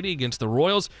Kansas City against the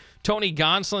Royals. Tony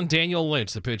Gonsolin, Daniel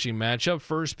Lynch, the pitching matchup.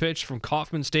 First pitch from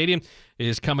Kauffman Stadium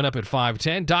is coming up at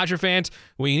 5:10. Dodger fans,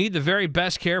 when you need the very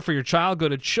best care for your child, go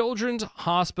to Children's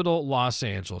Hospital Los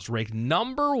Angeles. Ranked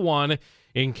number 1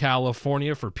 in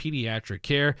California for pediatric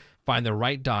care. Find the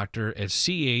right doctor at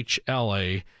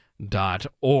chla.org.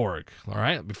 All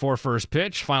right, before first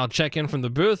pitch, final check-in from the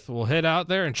booth. We'll head out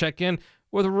there and check in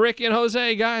with Rick and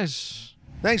Jose, guys.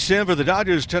 Thanks, Tim. For the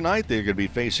Dodgers tonight, they're going to be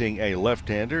facing a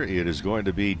left-hander. It is going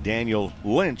to be Daniel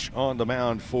Lynch on the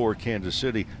mound for Kansas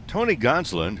City. Tony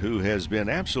Gonsolin, who has been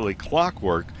absolutely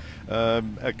clockwork,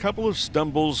 a couple of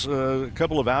stumbles a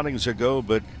couple of outings ago,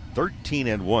 but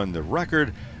 13-1 the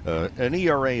record, an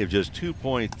ERA of just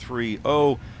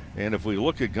 2.30. And if we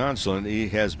look at Gonsolin, he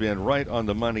has been right on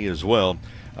the money as well.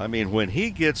 I mean, when he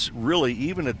gets really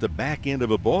even at the back end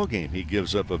of a ball game, he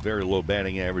gives up a very low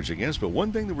batting average against. But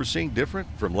one thing that we're seeing different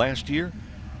from last year,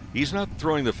 he's not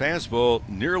throwing the fastball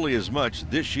nearly as much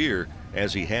this year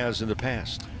as he has in the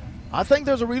past. I think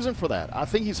there's a reason for that. I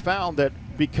think he's found that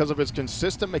because of his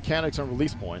consistent mechanics and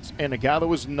release points, and a guy that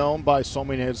was known by so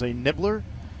many as a nibbler,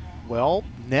 well,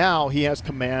 now he has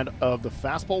command of the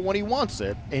fastball when he wants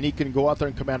it, and he can go out there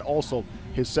and command also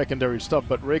his secondary stuff.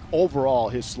 But Rick, overall,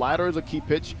 his slider is a key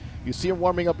pitch. You see him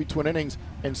warming up between innings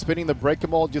and spinning the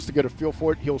breaking ball just to get a feel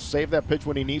for it. He'll save that pitch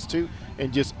when he needs to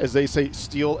and just, as they say,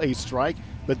 steal a strike.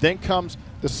 But then comes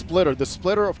the splitter. The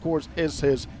splitter, of course, is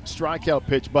his strikeout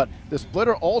pitch. But the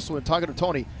splitter also, in talking to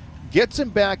Tony, gets him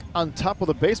back on top of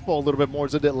the baseball a little bit more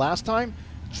as it did last time,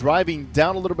 driving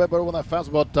down a little bit better with that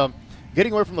fastball. But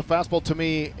getting away from the fastball, to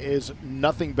me, is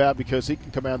nothing bad because he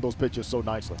can command those pitches so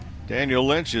nicely. Daniel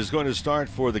Lynch is going to start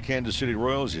for the Kansas City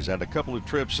Royals. He's had a couple of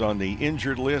trips on the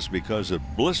injured list because of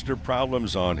blister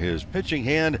problems on his pitching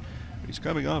hand. He's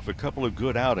coming off a couple of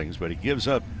good outings, but he gives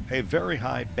up a very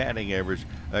high batting average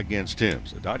against him.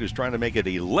 So the Dodgers trying to make it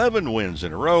 11 wins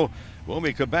in a row. When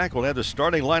we come back, we'll have the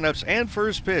starting lineups and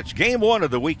first pitch. Game 1 of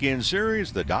the weekend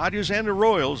series, the Dodgers and the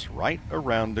Royals right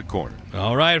around the corner.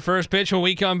 All right, first pitch when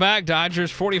we come back. Dodgers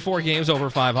 44 games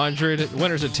over 500.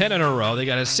 Winners of 10 in a row. They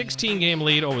got a 16-game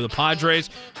lead over the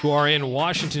Padres, who are in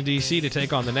Washington, D.C. to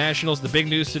take on the Nationals. The big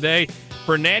news today,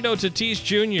 Fernando Tatis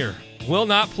Jr. will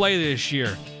not play this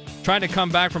year. Trying to come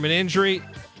back from an injury,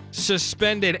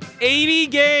 suspended 80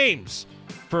 games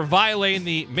for violating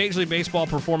the Major League Baseball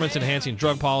performance-enhancing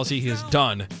drug policy. He is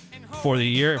done for the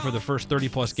year and for the first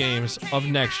 30-plus games of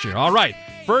next year. All right,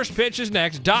 first pitch is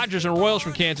next. Dodgers and Royals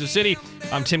from Kansas City.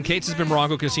 I'm Tim Cates. This has been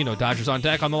Morongo Casino. Dodgers on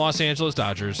Deck on the Los Angeles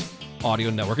Dodgers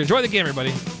Audio Network. Enjoy the game,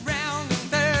 everybody.